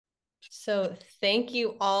So thank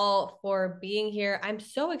you all for being here. I'm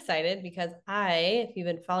so excited because if you've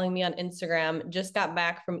been following me on Instagram, just got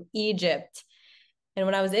back from Egypt. And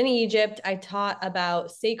when I was in Egypt, I taught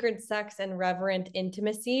about sacred sex and reverent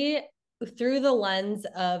intimacy through the lens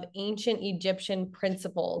of ancient Egyptian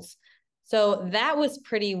principles. So that was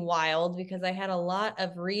pretty wild because I had a lot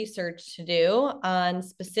of research to do on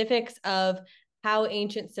specifics of how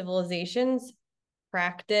ancient civilizations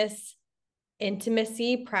practice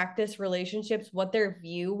intimacy, practice relationships, what their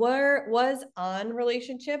view was on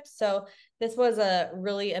relationships. So this was a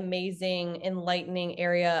really amazing, enlightening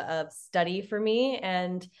area of study for me.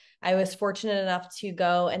 And I was fortunate enough to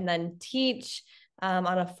go and then teach on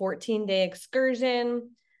a 14-day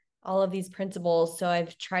excursion all of these principles. So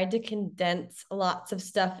I've tried to condense lots of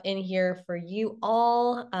stuff in here for you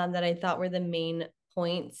all that I thought were the main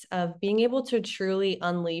points of being able to truly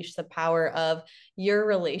unleash the power of your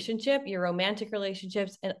relationship, your romantic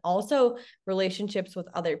relationships, and also relationships with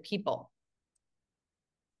other people.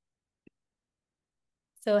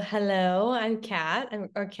 So, hello, I'm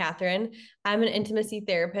Catherine. I'm an intimacy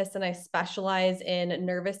therapist and I specialize in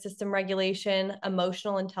nervous system regulation,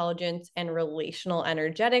 emotional intelligence, and relational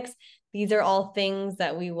energetics. These are all things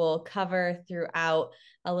that we will cover throughout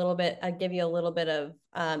a little bit. I'll give you a little bit of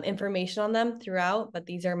information on them throughout, but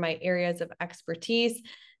these are my areas of expertise.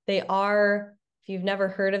 They are, if you've never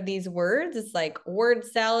heard of these words, it's like word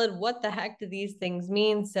salad. What the heck do these things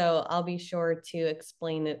mean? So, I'll be sure to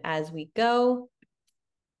explain it as we go.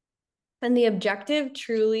 And the objective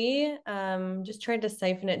truly, just tried to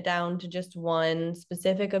siphon it down to just one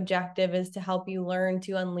specific objective, is to help you learn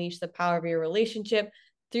to unleash the power of your relationship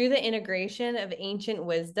through the integration of ancient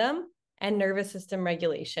wisdom and nervous system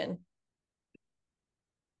regulation.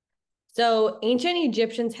 So ancient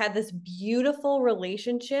Egyptians had this beautiful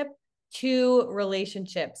relationship to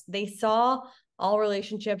relationships. They saw all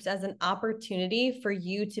relationships as an opportunity for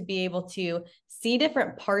you to be able to see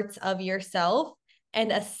different parts of yourself and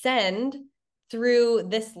ascend through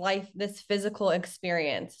this life, this physical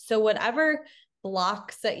experience. So whatever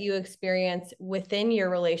blocks that you experience within your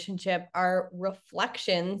relationship are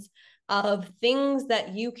reflections of things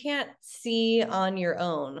that you can't see on your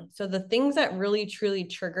own. So the things that really truly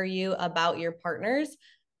trigger you about your partners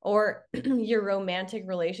or your romantic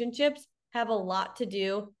relationships have a lot to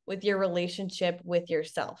do with your relationship with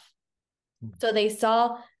yourself. So they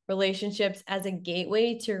saw relationships as a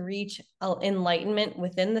gateway to reach enlightenment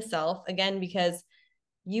within the self, again, because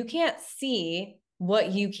you can't see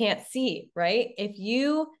what you can't see, right? If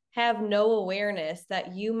you have no awareness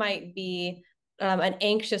that you might be an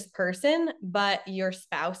anxious person, but your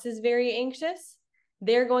spouse is very anxious,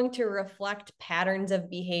 they're going to reflect patterns of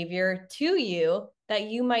behavior to you that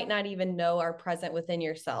you might not even know are present within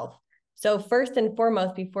yourself. So first and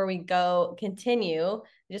foremost, before we continue,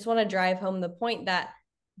 I just want to drive home the point that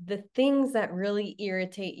the things that really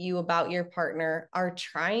irritate you about your partner are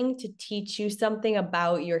trying to teach you something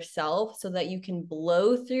about yourself so that you can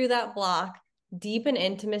blow through that block, deepen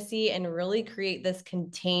intimacy, and really create this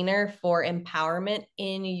container for empowerment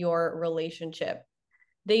in your relationship.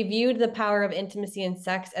 They viewed the power of intimacy and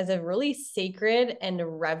sex as a really sacred and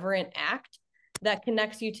reverent act that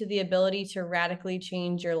connects you to the ability to radically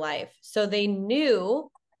change your life. So they knew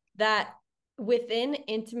that within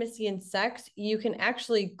intimacy and sex, you can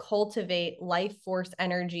actually cultivate life force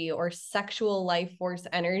energy or sexual life force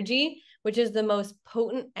energy, which is the most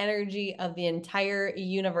potent energy of the entire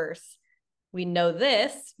universe. We know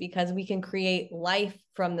this because we can create life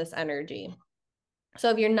from this energy.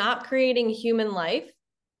 So if you're not creating human life,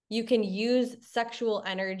 you can use sexual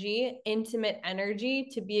energy, intimate energy,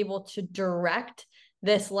 to be able to direct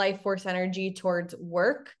this life force energy towards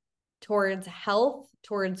work, towards health,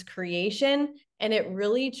 towards creation. And it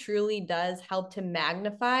really, truly does help to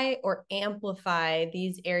magnify or amplify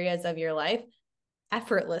these areas of your life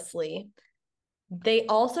effortlessly. They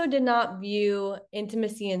also did not view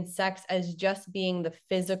intimacy and sex as just being the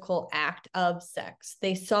physical act of sex.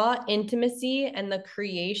 They saw intimacy and the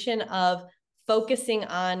creation of focusing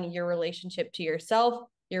on your relationship to yourself,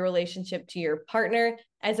 your relationship to your partner,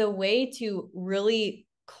 as a way to really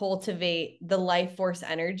cultivate the life force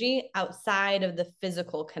energy outside of the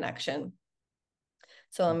physical connection.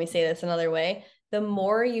 So let me say this another way. The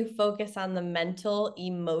more you focus on the mental,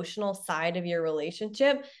 emotional side of your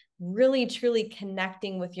relationship, really truly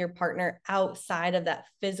connecting with your partner outside of that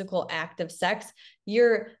physical act of sex,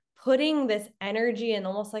 you're putting this energy in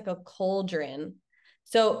almost like a cauldron.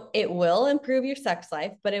 So it will improve your sex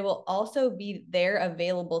life, but it will also be there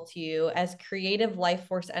available to you as creative life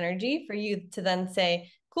force energy for you to then say,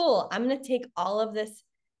 cool, I'm going to take all of this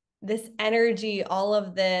this energy, all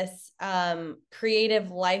of this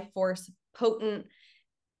creative life force, potent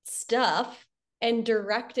stuff, and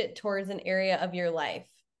direct it towards an area of your life.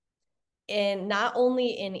 And not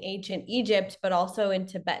only in ancient Egypt, but also in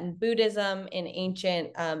Tibetan Buddhism, in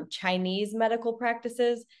ancient Chinese medical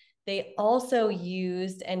practices, they also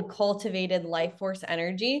used and cultivated life force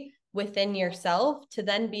energy within yourself to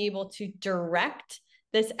then be able to direct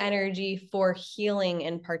this energy for healing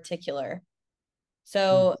in particular.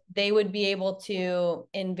 So they would be able to,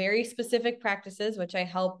 in very specific practices, which I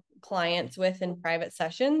help clients with in private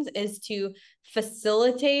sessions, is to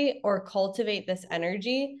facilitate or cultivate this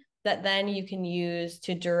energy that then you can use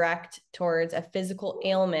to direct towards a physical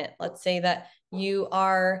ailment. Let's say that you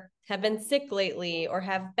have been sick lately or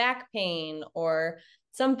have back pain or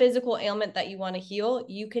some physical ailment that you want to heal.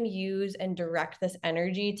 You can use and direct this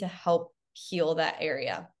energy to help heal that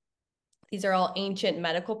area. These are all ancient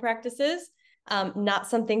medical practices, not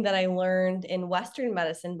something that I learned in Western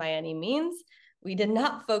medicine by any means. We did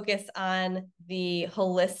not focus on the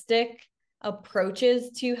holistic approaches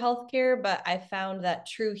to healthcare, but I found that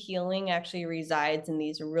true healing actually resides in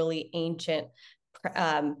these really ancient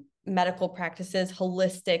medical practices,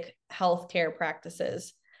 holistic healthcare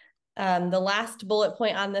practices. The last bullet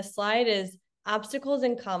point on this slide is obstacles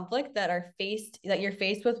and conflict that you're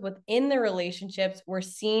faced with within the relationships were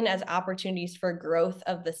seen as opportunities for growth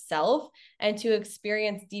of the self and to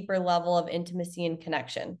experience deeper level of intimacy and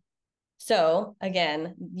connection. So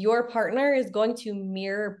again, your partner is going to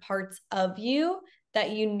mirror parts of you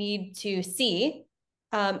that you need to see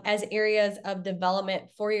as areas of development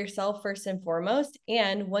for yourself first and foremost.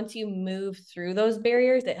 And once you move through those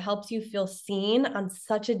barriers, it helps you feel seen on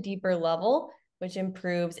such a deeper level, which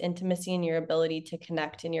improves intimacy and your ability to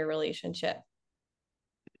connect in your relationship.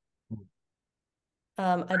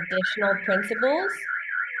 Additional principles.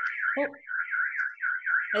 Oh,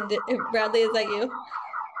 Bradley, is that you?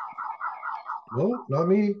 No, not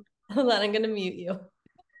me. Hold on, I'm going to mute you.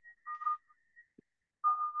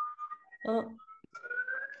 Oh,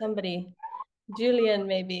 somebody. Julian,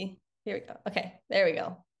 maybe. Here we go. Okay, there we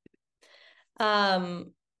go.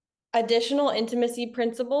 Additional intimacy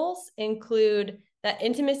principles include that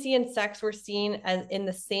intimacy and sex were seen as in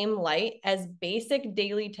the same light as basic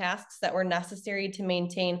daily tasks that were necessary to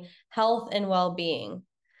maintain health and well-being.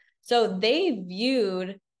 So they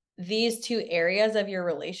viewed these two areas of your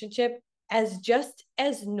relationship as just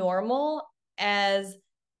as normal as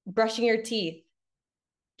brushing your teeth,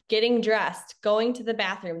 getting dressed, going to the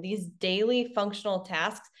bathroom. These daily functional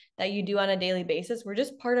tasks that you do on a daily basis were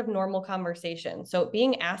just part of normal conversation. So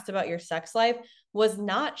being asked about your sex life was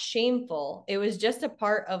not shameful. It was just a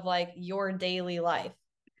part of like your daily life.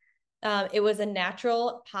 It was a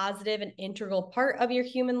natural, positive, and integral part of your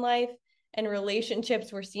human life. And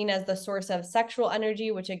relationships were seen as the source of sexual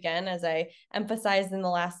energy, which, again, as I emphasized in the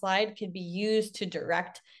last slide, could be used to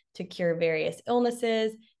direct to cure various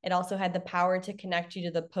illnesses. It also had the power to connect you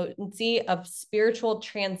to the potency of spiritual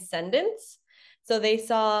transcendence. So they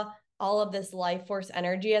saw all of this life force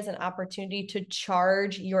energy as an opportunity to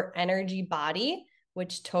charge your energy body,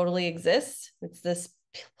 which totally exists. It's this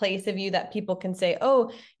place of you that people can say,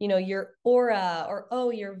 oh, your aura, or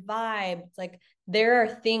oh, your vibe. It's like there are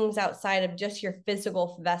things outside of just your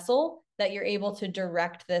physical vessel that you're able to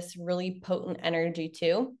direct this really potent energy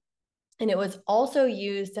to. And it was also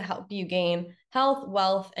used to help you gain health,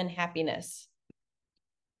 wealth, and happiness.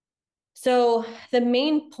 So the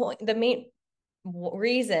main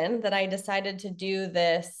reason that I decided to do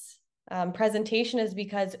this presentation is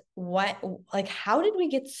because how did we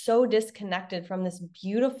get so disconnected from this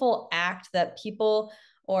beautiful act that people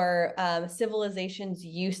or civilizations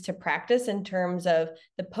used to practice in terms of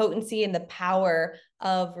the potency and the power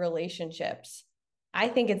of relationships? I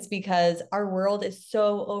think it's because our world is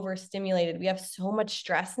so overstimulated. We have so much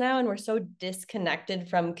stress now, and we're so disconnected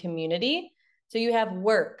from community. So you have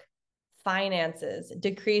work, finances,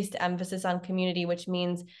 decreased emphasis on community, which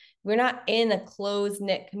means we're not in a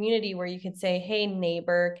close-knit community where you could say, hey,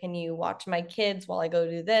 neighbor, can you watch my kids while I go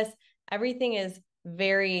do this? Everything is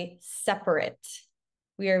very separate.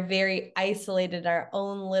 We are very isolated in our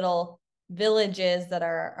own little villages that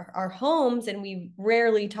are our homes, and we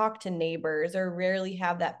rarely talk to neighbors or rarely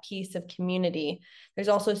have that piece of community. There's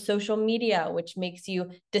also social media, which makes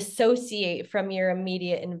you dissociate from your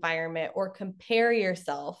immediate environment or compare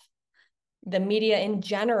yourself, the media in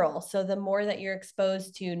general. So the more that you're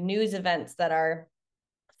exposed to news events that are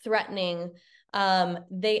threatening,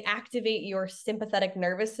 they activate your sympathetic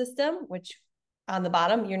nervous system, which on the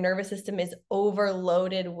bottom, your nervous system is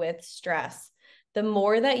overloaded with stress. The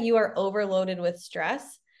more that you are overloaded with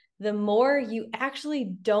stress, the more you actually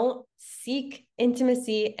don't seek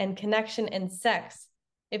intimacy and connection and sex.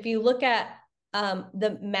 If you look at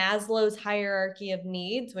the Maslow's hierarchy of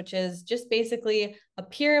needs, which is just basically a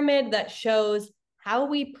pyramid that shows how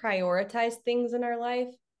we prioritize things in our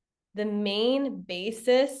life, the main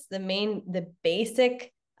basis, the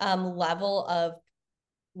basic level of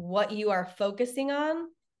what you are focusing on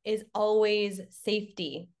is always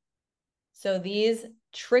safety. So these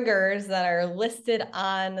triggers that are listed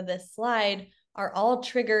on this slide are all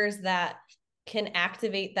triggers that can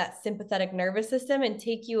activate that sympathetic nervous system and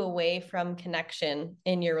take you away from connection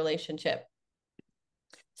in your relationship.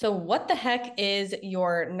 So what the heck is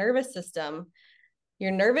your nervous system?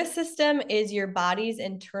 Your nervous system is your body's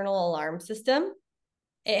internal alarm system.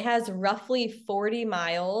 It has roughly 40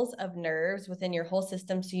 miles of nerves within your whole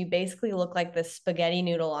system. So you basically look like this spaghetti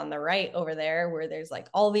noodle on the right over there, where there's like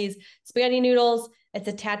all these spaghetti noodles. It's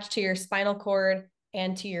attached to your spinal cord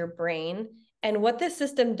and to your brain. And what this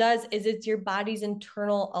system does is it's your body's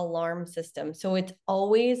internal alarm system. So it's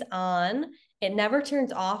always on. It never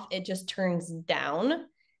turns off. It just turns down.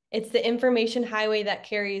 It's the information highway that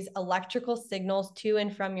carries electrical signals to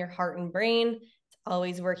and from your heart and brain,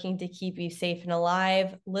 always working to keep you safe and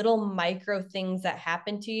alive. Little micro things that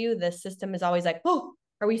happen to you, the system is always like, oh,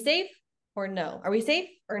 are we safe or no? Are we safe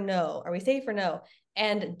or no? Are we safe or no?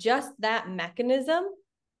 And just that mechanism,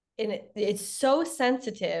 and it's so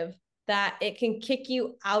sensitive that it can kick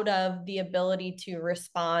you out of the ability to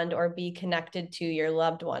respond or be connected to your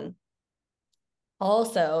loved one.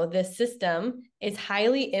 Also, this system is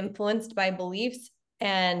highly influenced by beliefs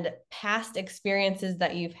and past experiences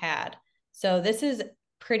that you've had. So this is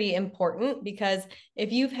pretty important because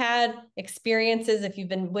if you've had experiences, if you've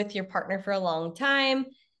been with your partner for a long time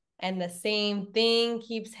and the same thing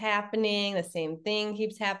keeps happening,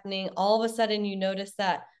 all of a sudden you notice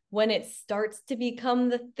that when it starts to become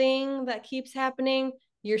the thing that keeps happening,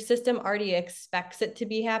 your system already expects it to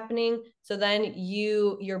be happening. So then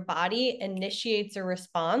your body initiates a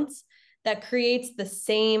response that creates the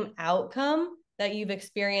same outcome that you've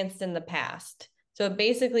experienced in the past. So it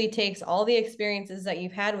basically takes all the experiences that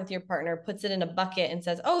you've had with your partner, puts it in a bucket and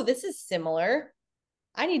says, oh, this is similar.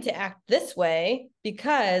 I need to act this way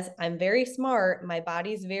because I'm very smart. My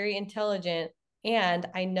body's very intelligent and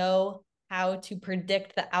I know how to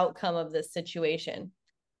predict the outcome of this situation.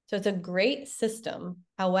 So it's a great system.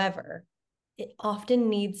 However, it often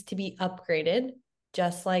needs to be upgraded,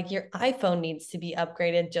 just like your iPhone needs to be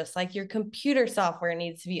upgraded, just like your computer software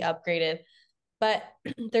needs to be upgraded. But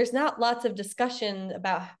there's not lots of discussion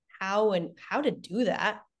about how to do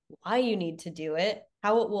that, why you need to do it,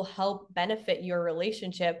 how it will help benefit your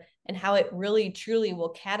relationship, and how it really truly will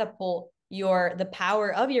catapult the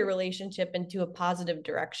power of your relationship into a positive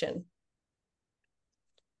direction.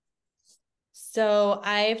 So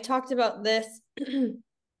I've talked about this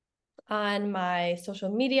on my social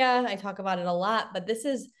media. I talk about it a lot, but this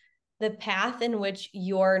is the path in which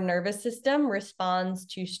your nervous system responds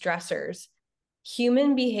to stressors.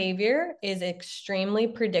 Human behavior is extremely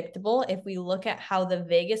predictable if we look at how the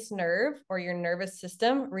vagus nerve or your nervous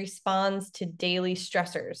system responds to daily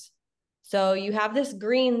stressors. So you have this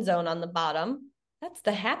green zone on the bottom. That's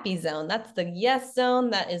the happy zone. That's the yes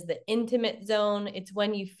zone. That is the intimate zone. It's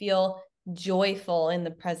when you feel joyful in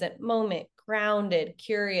the present moment, grounded,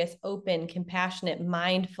 curious, open, compassionate,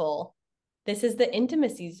 mindful. This is the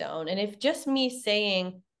intimacy zone. And if just me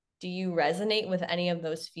saying, do you resonate with any of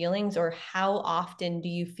those feelings, or how often do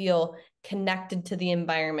you feel connected to the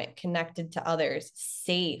environment, connected to others,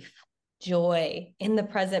 safe, joy in the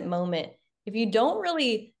present moment? If you're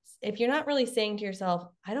not really saying to yourself,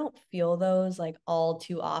 I don't feel those like all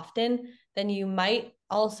too often, then you might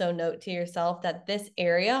also note to yourself that this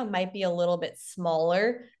area might be a little bit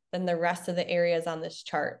smaller than the rest of the areas on this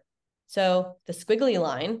chart. So the squiggly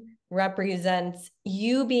line represents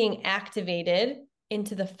you being activated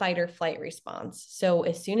into the fight or flight response. So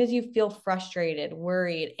as soon as you feel frustrated,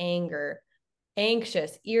 worried,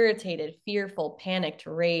 anxious, irritated, fearful, panicked,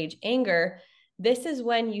 rage, anger, this is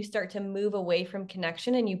when you start to move away from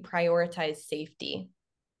connection and you prioritize safety.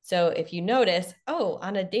 So if you notice, oh,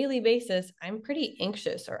 on a daily basis, I'm pretty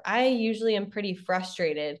anxious, or I usually am pretty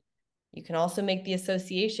frustrated, you can also make the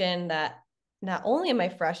association that not only am I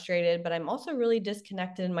frustrated, but I'm also really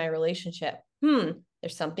disconnected in my relationship.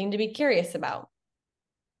 There's something to be curious about.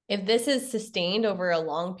 If this is sustained over a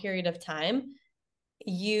long period of time,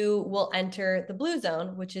 you will enter the blue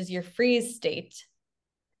zone, which is your freeze state.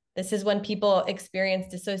 This is when people experience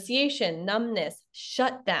dissociation, numbness,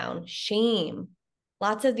 shutdown, shame,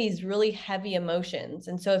 lots of these really heavy emotions.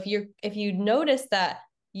 And so if you notice that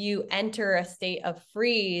you enter a state of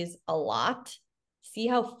freeze a lot, see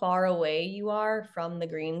how far away you are from the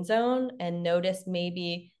green zone and notice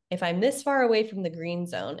maybe if I'm this far away from the green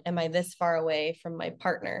zone, am I this far away from my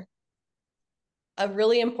partner? A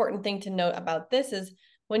really important thing to note about this is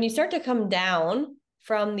when you start to come down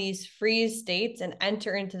from these freeze states and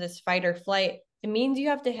enter into this fight or flight, it means you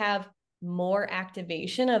have to have more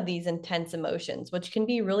activation of these intense emotions, which can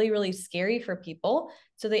be really, really scary for people.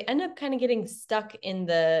 So they end up kind of getting stuck in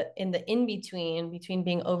the in between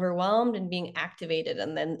being overwhelmed and being activated.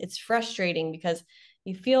 And then it's frustrating because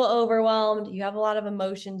you feel overwhelmed, you have a lot of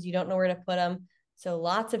emotions, you don't know where to put them. So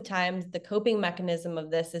lots of times the coping mechanism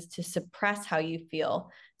of this is to suppress how you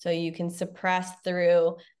feel. So you can suppress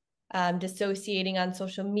through dissociating on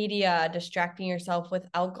social media, distracting yourself with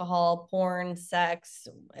alcohol, porn, sex,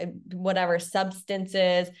 whatever,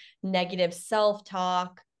 substances, negative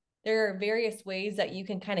self-talk. There are various ways that you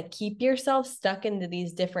can kind of keep yourself stuck into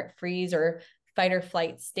these different freeze or fight or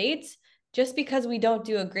flight states, just because we don't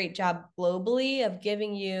do a great job globally of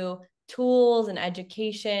giving you tools and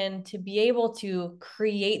education to be able to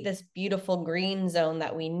create this beautiful green zone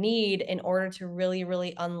that we need in order to really,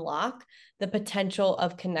 really unlock the potential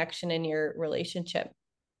of connection in your relationship.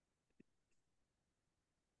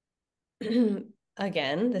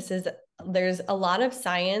 Again, there's a lot of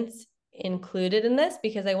science included in this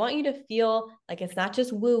because I want you to feel like it's not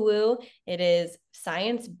just woo woo, it is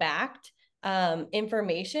science backed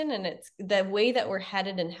information, and it's the way that we're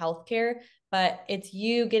headed in healthcare, but it's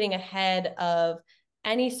you getting ahead of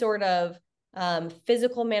any sort of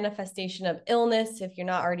physical manifestation of illness if you're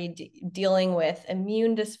not already dealing with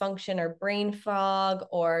immune dysfunction or brain fog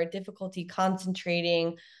or difficulty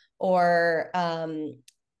concentrating or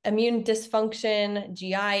immune dysfunction,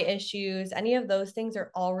 GI issues. Any of those things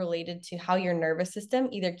are all related to how your nervous system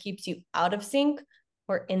either keeps you out of sync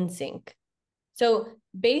or in sync. So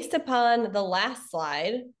based upon the last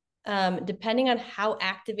slide, depending on how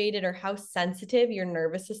activated or how sensitive your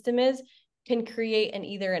nervous system is, can create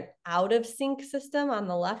either an out of sync system on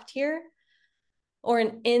the left here or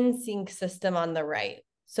an in sync system on the right.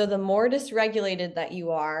 So the more dysregulated that you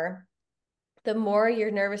are, the more your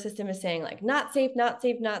nervous system is saying like, not safe, not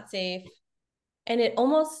safe, not safe. And it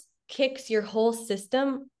almost kicks your whole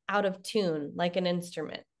system out of tune like an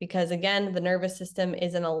instrument, because again, the nervous system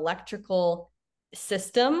is an electrical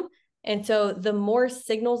system. And so the more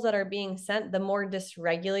signals that are being sent, the more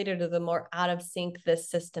dysregulated or the more out of sync this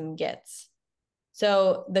system gets.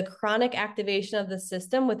 So the chronic activation of the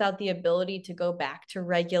system without the ability to go back to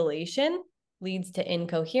regulation leads to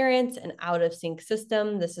incoherence and out of sync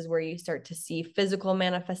system. This is where you start to see physical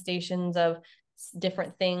manifestations of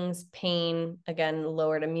different things, pain, again,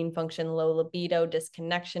 lowered immune function, low libido,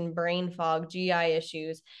 disconnection, brain fog, GI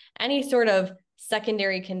issues, any sort of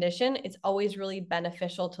secondary condition. It's always really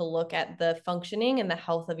beneficial to look at the functioning and the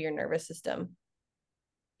health of your nervous system.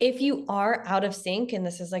 If you are out of sync and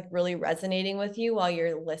this is like really resonating with you while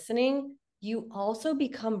you're listening, you also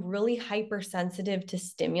become really hypersensitive to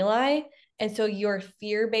stimuli. And so your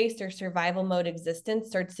fear-based or survival mode existence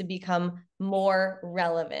starts to become more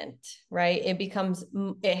relevant, right?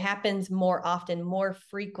 It happens more often, more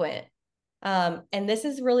frequent. And this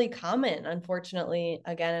is really common, unfortunately,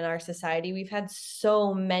 again, in our society. We've had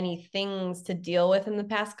so many things to deal with in the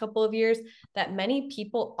past couple of years that many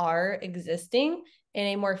people are existing in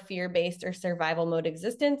a more fear-based or survival mode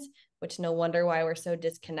existence, which no wonder why we're so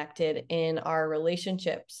disconnected in our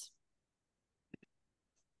relationships.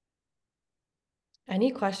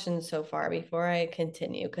 Any questions so far before I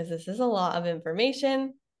continue? Because this is a lot of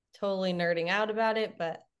information, totally nerding out about it,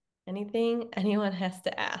 but anything anyone has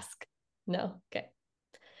to ask? No? Okay.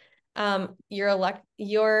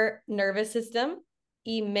 Your nervous system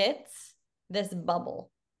emits this bubble.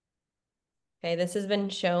 Okay, this has been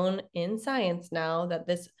shown in science now that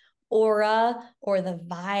this aura or the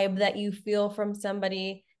vibe that you feel from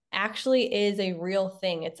somebody actually is a real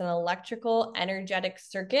thing. It's an electrical energetic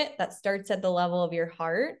circuit that starts at the level of your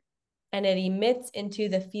heart and it emits into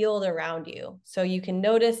the field around you. So you can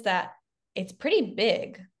notice that it's pretty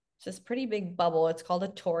big. It's this pretty big bubble. It's called a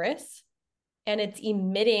torus, and it's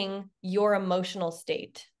emitting your emotional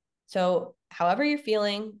state. So however you're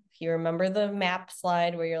feeling, if you remember the map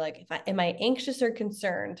slide where you're like, am I anxious or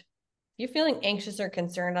concerned? If you're feeling anxious or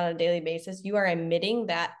concerned on a daily basis, you are emitting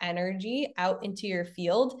that energy out into your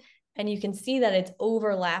field. And you can see that it's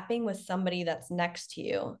overlapping with somebody that's next to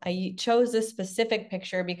you. I chose this specific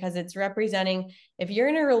picture because it's representing if you're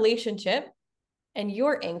in a relationship and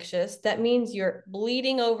you're anxious, that means you're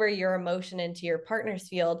bleeding over your emotion into your partner's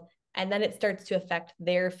field, and then it starts to affect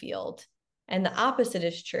their field. And the opposite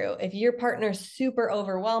is true. If your partner's super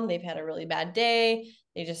overwhelmed, they've had a really bad day,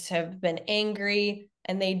 they just have been angry,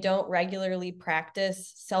 and they don't regularly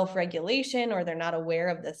practice self-regulation, or they're not aware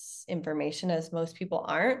of this information, as most people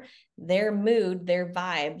aren't, their mood, their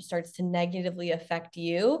vibe starts to negatively affect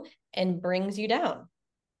you and brings you down.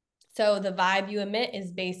 So the vibe you emit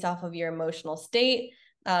is based off of your emotional state.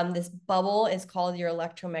 This bubble is called your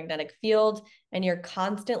electromagnetic field, and you're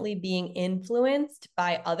constantly being influenced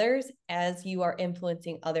by others as you are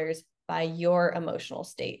influencing others by your emotional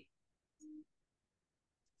state.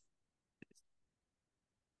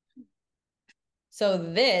 So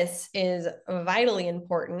this is vitally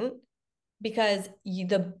important because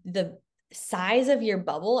the size of your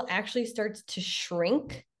bubble actually starts to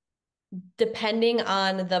shrink depending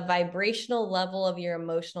on the vibrational level of your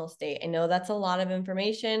emotional state. I know that's a lot of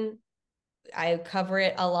information. I cover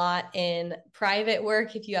it a lot in private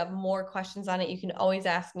work. If you have more questions on it, you can always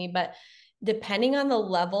ask me. But depending on the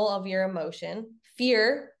level of your emotion,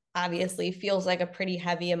 fear obviously feels like a pretty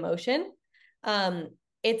heavy emotion.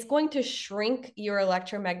 It's going to shrink your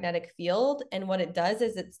electromagnetic field. And what it does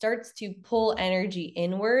is it starts to pull energy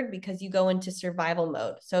inward because you go into survival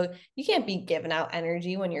mode. So you can't be giving out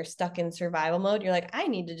energy when you're stuck in survival mode. You're like, I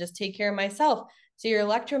need to just take care of myself. So your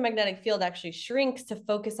electromagnetic field actually shrinks to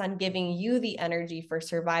focus on giving you the energy for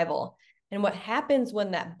survival. And what happens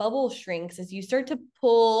when that bubble shrinks is you start to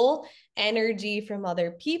pull energy from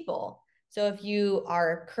other people. So if you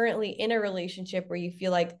are currently in a relationship where you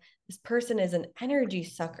feel like this person is an energy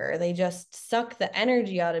sucker, they just suck the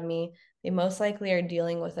energy out of me, they most likely are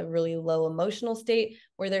dealing with a really low emotional state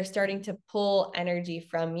where they're starting to pull energy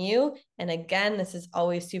from you. And again, this is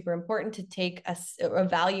always super important to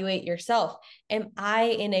evaluate yourself. Am I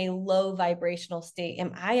in a low vibrational state?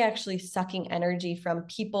 Am I actually sucking energy from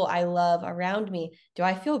people I love around me? Do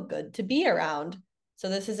I feel good to be around? So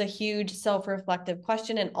this is a huge self-reflective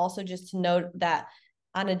question. And also just to note that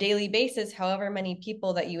on a daily basis, however many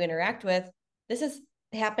people that you interact with, this is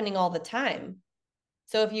happening all the time.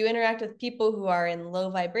 So if you interact with people who are in low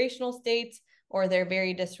vibrational states or they're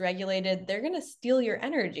very dysregulated, they're going to steal your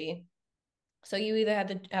energy. So you either have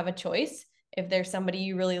to have a choice. If there's somebody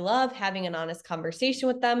you really love, having an honest conversation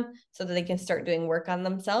with them so that they can start doing work on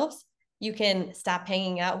themselves. You can stop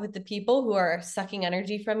hanging out with the people who are sucking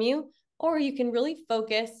energy from you, or you can really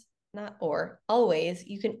focus, not or, always,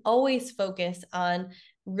 you can always focus on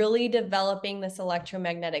really developing this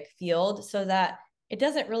electromagnetic field so that it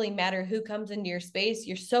doesn't really matter who comes into your space.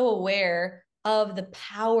 You're so aware of the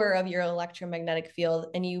power of your electromagnetic field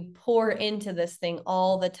and you pour into this thing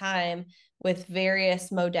all the time with various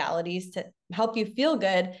modalities to help you feel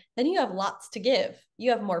good, then you have lots to give.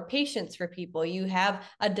 You have more patience for people. You have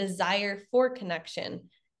a desire for connection.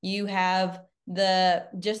 You have the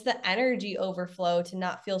energy overflow to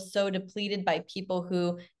not feel so depleted by people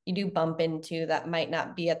who you do bump into that might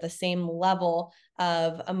not be at the same level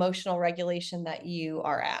of emotional regulation that you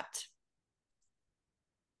are at.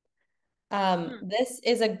 This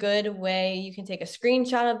is a good way, you can take a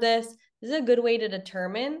screenshot of this. This is a good way to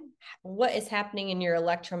determine what is happening in your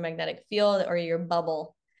electromagnetic field or your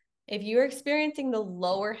bubble. If you're experiencing the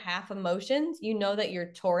lower half emotions, you know that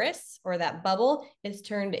your torus or that bubble is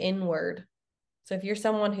turned inward. So if you're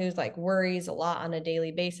someone who's like worries a lot on a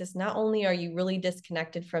daily basis, not only are you really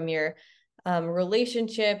disconnected from your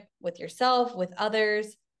relationship with yourself, with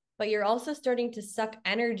others, but you're also starting to suck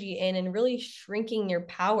energy in and really shrinking your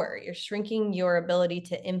power. You're shrinking your ability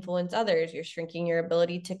to influence others. You're shrinking your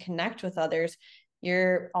ability to connect with others.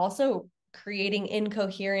 You're also creating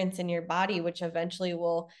incoherence in your body, which eventually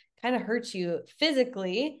will kind of hurt you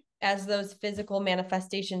physically as those physical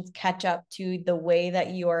manifestations catch up to the way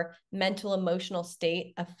that your mental emotional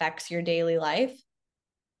state affects your daily life.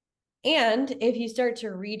 And if you start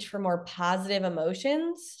to reach for more positive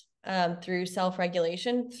emotions through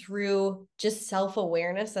self-regulation, through just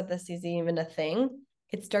self-awareness that this is even a thing,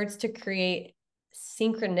 it starts to create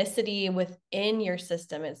synchronicity within your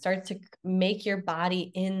system. It starts to make your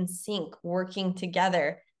body in sync, working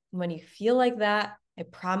together. And when you feel like that, I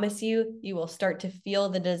promise you, you will start to feel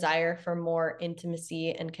the desire for more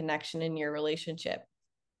intimacy and connection in your relationship.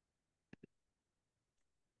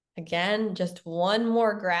 Again, just one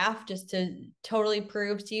more graph just to totally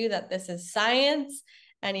prove to you that this is science.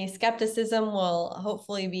 Any skepticism will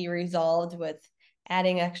hopefully be resolved with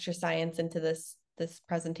adding extra science into this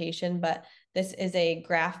presentation. But this is a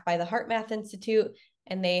graph by the Heart Math Institute,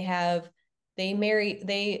 and they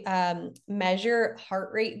measure heart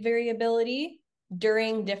rate variability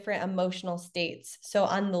during different emotional states. So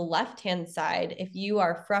on the left-hand side, if you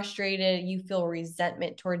are frustrated, you feel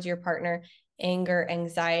resentment towards your partner, anger,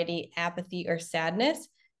 anxiety, apathy, or sadness,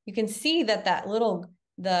 you can see that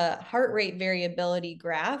the heart rate variability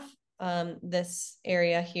graph, this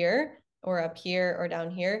area here, or up here or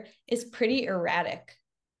down here is pretty erratic.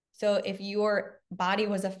 So if your body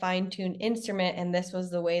was a fine-tuned instrument and this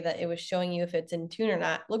was the way that it was showing you if it's in tune or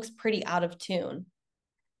not, looks pretty out of tune.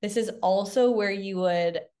 This is also where you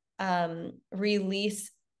would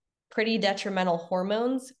release pretty detrimental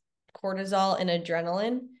hormones, cortisol and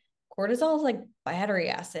adrenaline. Cortisol is like battery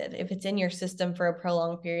acid if it's in your system for a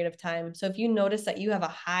prolonged period of time. So if you notice that you have a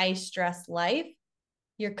high stress life,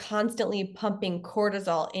 you're constantly pumping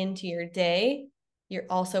cortisol into your day. You're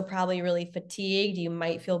also probably really fatigued. You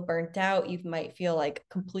might feel burnt out. You might feel like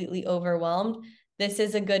completely overwhelmed. This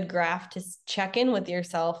is a good graph to check in with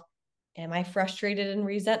yourself. Am I frustrated and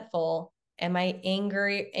resentful? Am I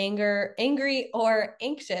angry or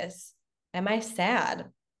anxious? Am I sad?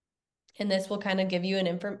 And this will kind of give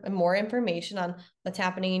you more information on what's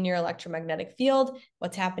happening in your electromagnetic field,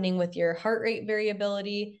 what's happening with your heart rate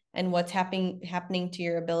variability, and what's happening to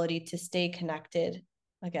your ability to stay connected,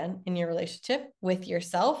 again, in your relationship with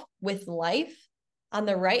yourself, with life. On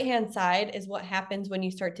the right-hand side is what happens when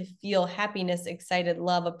you start to feel happiness, excited,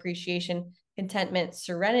 love, appreciation, contentment,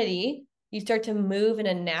 serenity. You start to move in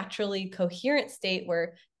a naturally coherent state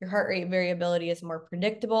where your heart rate variability is more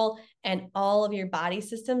predictable and all of your body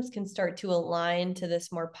systems can start to align to this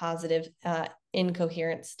more positive,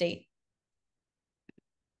 incoherent state.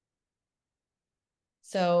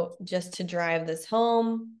 So just to drive this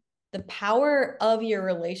home, the power of your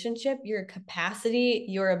relationship, your capacity,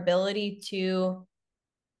 your ability to,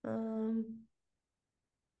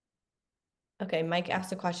 okay, Mike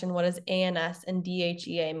asked a question, what does ANS and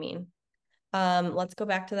DHEA mean? Let's go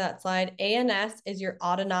back to that slide. ANS is your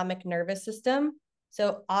autonomic nervous system.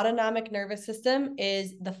 So autonomic nervous system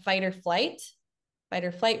is the fight or flight. Fight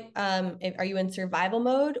or flight, are you in survival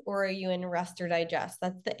mode or are you in rest or digest?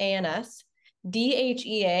 That's the ANS.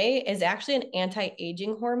 DHEA is actually an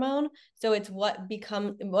anti-aging hormone. So it's what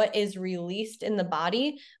is released in the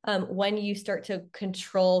body when you start to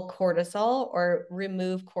control cortisol or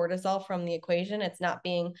remove cortisol from the equation. It's not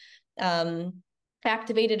being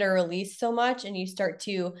activated or released so much, and you start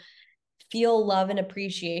to feel love and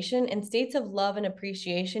appreciation. In states of love and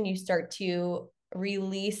appreciation, you start to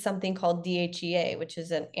release something called DHEA, which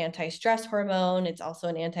is an anti-stress hormone. It's also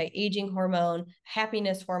an anti-aging hormone,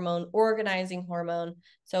 happiness hormone, organizing hormone.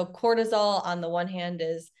 So cortisol on the one hand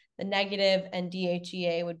is the negative, and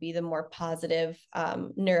DHEA would be the more positive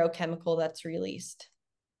neurochemical that's released.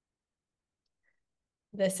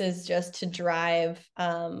 This is just to drive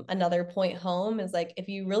another point home, is like, if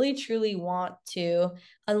you really truly want to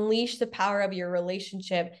unleash the power of your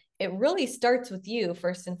relationship, it really starts with you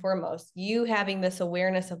first and foremost. You having this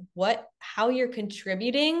awareness of how you're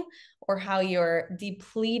contributing or how you're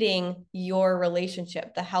depleting your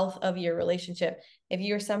relationship, the health of your relationship. If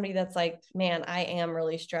you're somebody that's like, man, I am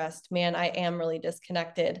really stressed, man, I am really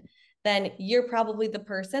disconnected, then you're probably the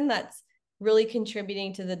person that's really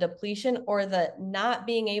contributing to the depletion or the not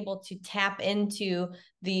being able to tap into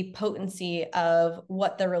the potency of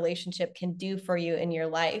what the relationship can do for you in your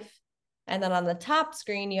life. And then on the top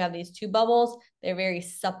screen, you have these two bubbles. They're very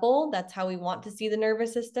supple. That's how we want to see the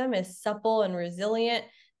nervous system, is supple and resilient.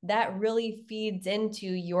 That really feeds into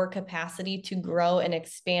your capacity to grow and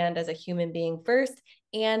expand as a human being first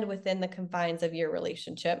and within the confines of your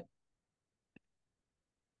relationship.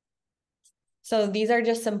 So these are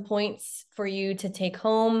just some points for you to take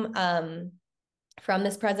home from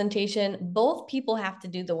this presentation. Both people have to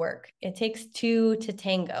do the work. It takes two to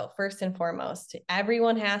tango, first and foremost.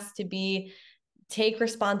 Everyone has to take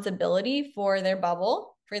responsibility for their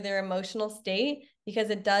bubble, for their emotional state,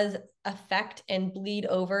 because it does affect and bleed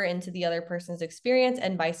over into the other person's experience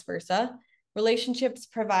and vice versa. Relationships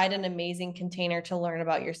provide an amazing container to learn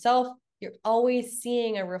about yourself. You're always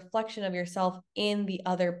seeing a reflection of yourself in the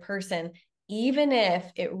other person. Even if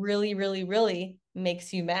it really, really, really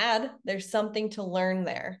makes you mad, there's something to learn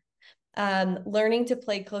there. Learning to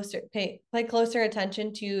pay closer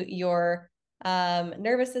attention to your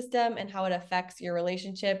nervous system and how it affects your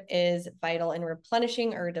relationship is vital in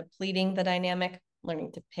replenishing or depleting the dynamic.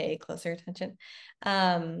 Learning to pay closer attention.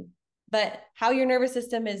 But how your nervous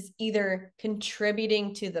system is either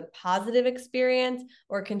contributing to the positive experience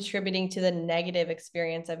or contributing to the negative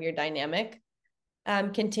experience of your dynamic.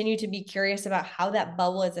 Continue to be curious about how that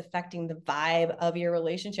bubble is affecting the vibe of your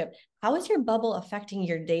relationship. How is your bubble affecting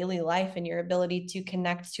your daily life and your ability to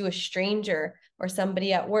connect to a stranger or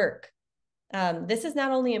somebody at work? This is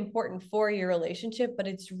not only important for your relationship, but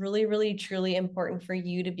it's really, really, truly important for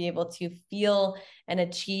you to be able to feel and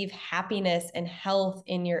achieve happiness and health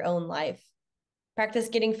in your own life. Practice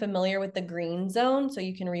getting familiar with the green zone so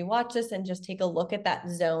you can rewatch this and just take a look at that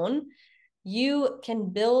zone. you can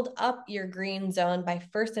build up your green zone by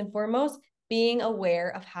first and foremost being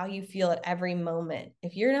aware of how you feel at every moment.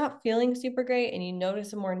 If you're not feeling super great and you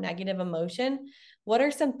notice a more negative emotion, what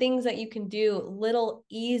are some things that you can do? Little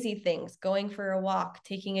easy things, going for a walk,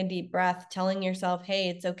 taking a deep breath, telling yourself, hey,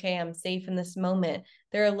 it's okay, I'm safe in this moment.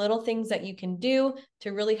 There are little things that you can do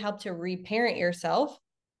to really help to reparent yourself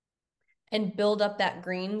and build up that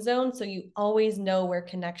green zone so you always know where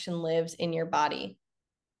connection lives in your body.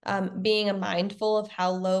 Being mindful of how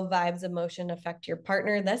low vibes emotion affect your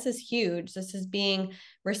partner. This is huge. This is being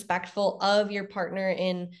respectful of your partner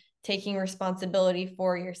in taking responsibility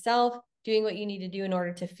for yourself, doing what you need to do in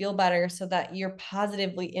order to feel better so that you're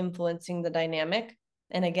positively influencing the dynamic.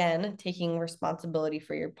 And again, taking responsibility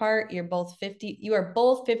for your part. You are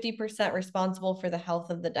both 50% responsible for the health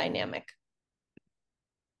of the dynamic.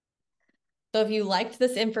 So if you liked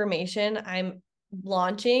this information, I'm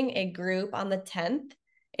launching a group on the 10th.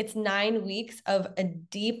 It's 9 weeks of a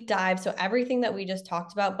deep dive. So everything that we just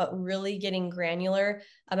talked about, but really getting granular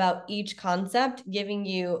about each concept, giving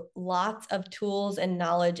you lots of tools and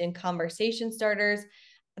knowledge and conversation starters.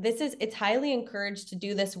 It's highly encouraged to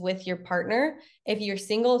do this with your partner. If you're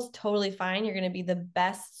single, it's totally fine. You're going to be the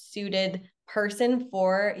best suited person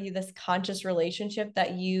for this conscious relationship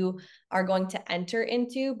that you are going to enter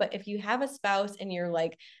into. But if you have a spouse and you're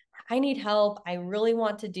like, I need help, I really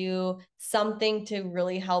want to do something to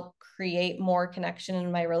really help create more connection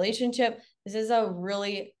in my relationship, this is a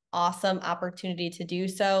really awesome opportunity to do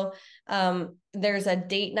so. There's a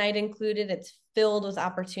date night included. It's filled with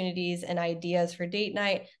opportunities and ideas for date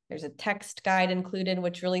night. There's a text guide included,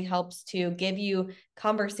 which really helps to give you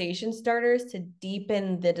conversation starters to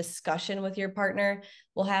deepen the discussion with your partner.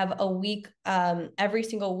 We'll have a week, every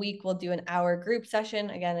single week, we'll do an hour group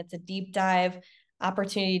session. Again, it's a deep dive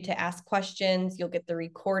opportunity to ask questions. You'll get the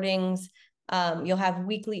recordings. You'll have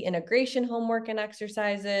weekly integration homework and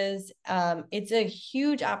exercises. It's a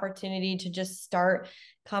huge opportunity to just start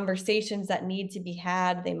conversations that need to be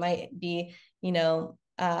had. They might be,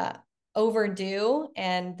 overdue.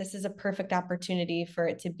 And this is a perfect opportunity for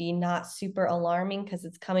it to be not super alarming because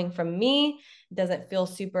it's coming from me. It doesn't feel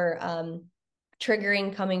super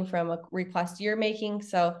triggering coming from a request you're making.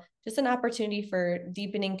 So just an opportunity for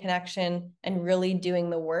deepening connection and really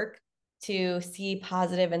doing the work to see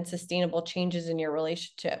positive and sustainable changes in your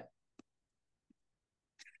relationship.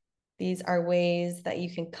 These are ways that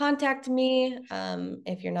you can contact me.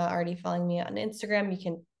 If you're not already following me on Instagram, you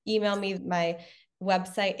can email me. My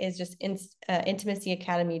website is just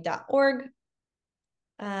intimacyacademy.org.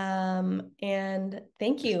 And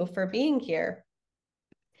thank you for being here.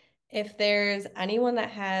 If there's anyone that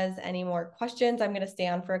has any more questions, I'm going to stay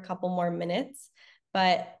on for a couple more minutes,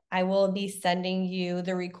 but I will be sending you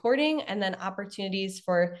the recording and then opportunities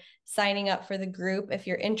for signing up for the group if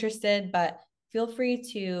you're interested. But feel free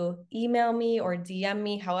to email me or DM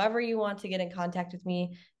me, however you want to get in contact with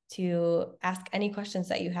me to ask any questions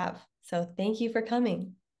that you have. So thank you for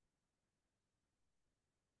coming.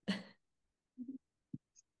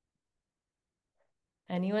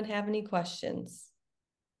 Anyone have any questions?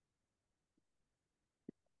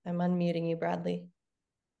 I'm unmuting you, Bradley.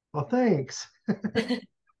 Well, thanks.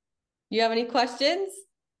 You have any questions?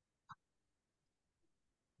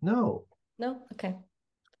 No. No? Okay.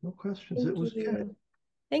 No questions. Thank It was you. good.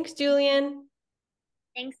 Thanks, Julian.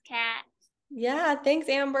 Thanks, Kat. Yeah, thanks,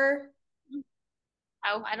 Amber.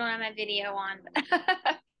 Oh, I don't have my video on.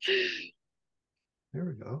 There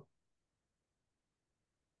we go.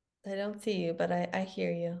 I don't see you, but I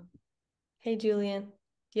hear you. Hey, Julian,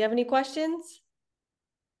 do you have any questions?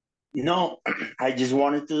 No, I just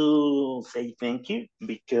wanted to say thank you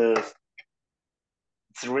because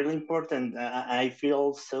it's really important. I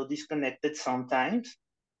feel so disconnected sometimes.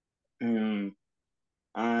 And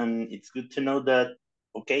it's good to know that,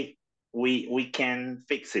 okay, we can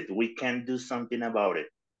fix it. We can do something about it.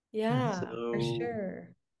 Yeah, for So,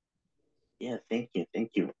 sure. yeah, thank you.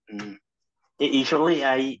 Thank you. Usually,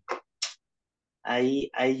 I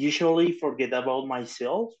usually forget about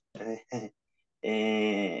myself.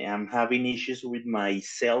 I'm having issues with my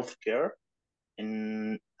self-care,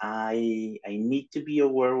 and I need to be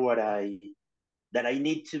aware that I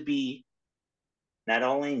need to be not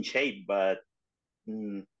only in shape but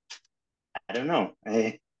I don't know,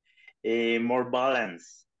 more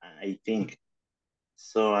balance, I think,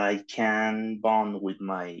 so I can bond with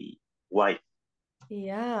my wife.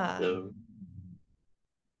 Yeah. So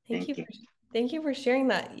Thank you thank you. thank you for sharing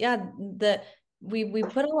that. Yeah, we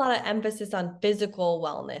put a lot of emphasis on physical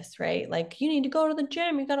wellness, right? Like you need to go to the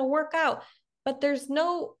gym, you got to work out. But there's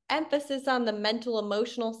no emphasis on the mental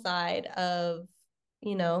emotional side of,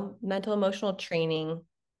 mental emotional training.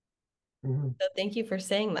 Mhm. So thank you for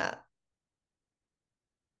saying that.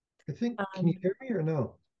 I think, can you hear me or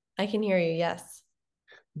no? I can hear you. Yes.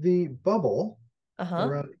 The bubble Uh-huh.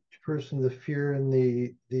 around each person, the fear and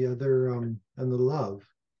the other and the love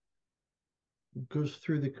goes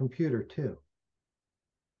through the computer too.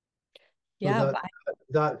 So Yeah.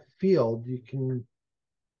 that field you can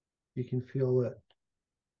feel it.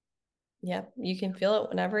 Yep. You can feel it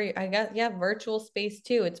whenever I guess, yeah, virtual space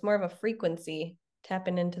too. It's more of a frequency,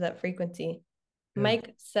 tapping into that frequency. Yeah.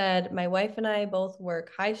 Mike said, my wife and I both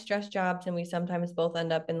work high stress jobs and we sometimes both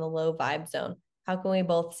end up in the low vibe zone. How can we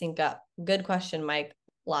both sync up? Good question, Mike.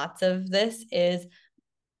 Lots of this is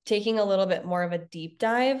taking a little bit more of a deep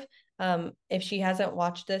dive. If she hasn't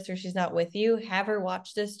watched this or she's not with you, have her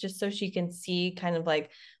watch this just so she can see kind of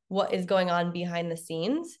like what is going on behind the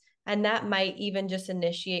scenes. And that might even just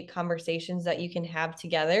initiate conversations that you can have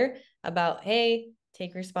together about, hey,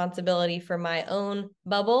 take responsibility for my own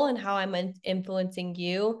bubble and how I'm influencing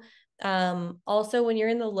you. Also, when you're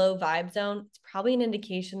in the low vibe zone, it's probably an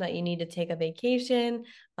indication that you need to take a vacation,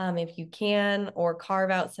 if you can, or carve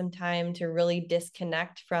out some time to really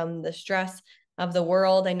disconnect from the stress of the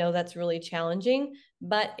world. I know that's really challenging,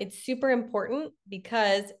 but it's super important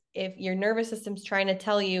because if your nervous system's trying to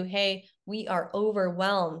tell you, hey, we are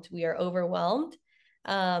overwhelmed,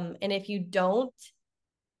 and if you don't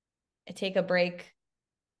take a break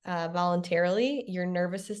voluntarily, your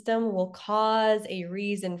nervous system will cause a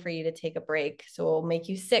reason for you to take a break. So it will make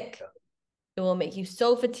you sick. It will make you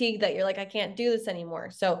so fatigued that you're like, I can't do this anymore.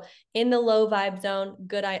 So in the low vibe zone,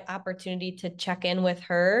 good opportunity to check in with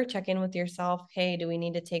her, check in with yourself. Hey, do we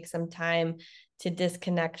need to take some time to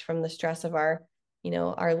disconnect from the stress of our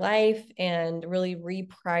life and really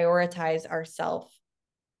reprioritize ourselves?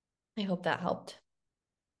 I hope that helped.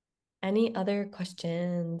 Any other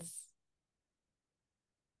questions?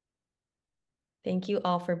 Thank you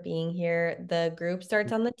all for being here. The group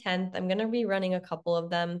starts on the 10th. I'm going to be running a couple of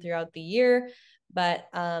them throughout the year, but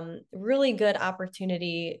really good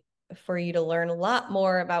opportunity for you to learn a lot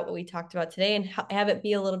more about what we talked about today and have it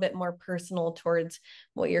be a little bit more personal towards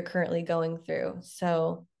what you're currently going through.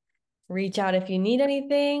 So reach out if you need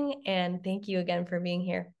anything, and thank you again for being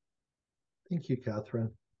here. Thank you,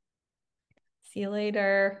 Catherine. See you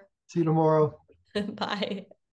later. See you tomorrow. Bye.